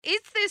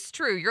Is this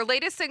true? Your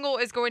latest single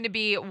is going to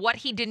be What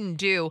He Didn't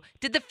Do.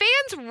 Did the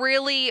fans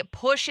really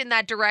push in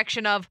that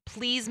direction of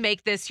please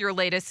make this your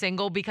latest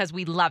single because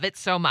we love it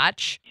so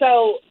much?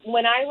 So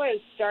when I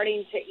was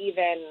starting to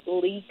even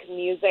leak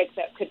music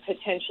that could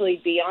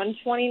potentially be on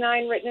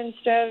 29 Written in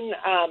Stone,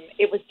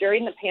 it was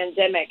during the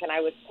pandemic, and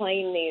I was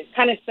playing these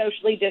kind of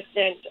socially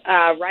distant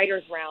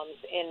writers' rounds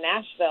in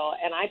Nashville,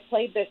 and I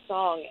played this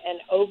song,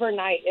 and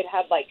overnight it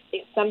had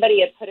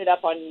somebody had put it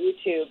up on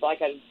YouTube,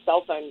 like a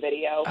cell phone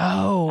video,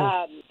 Oh.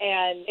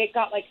 and it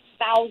got like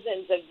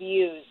thousands of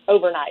views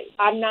overnight.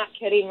 I'm not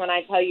kidding when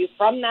I tell you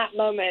from that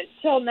moment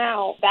till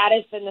now, that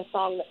has been the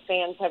song that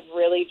fans have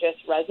really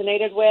just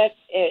resonated with.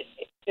 It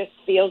just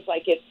feels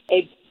like it's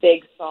a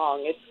big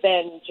song. It's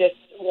been just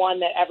one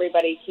that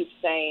everybody keeps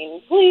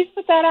saying, please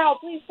put that out,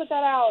 please put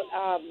that out.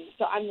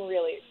 So I'm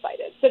really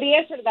excited. So the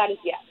answer to that is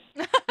yes.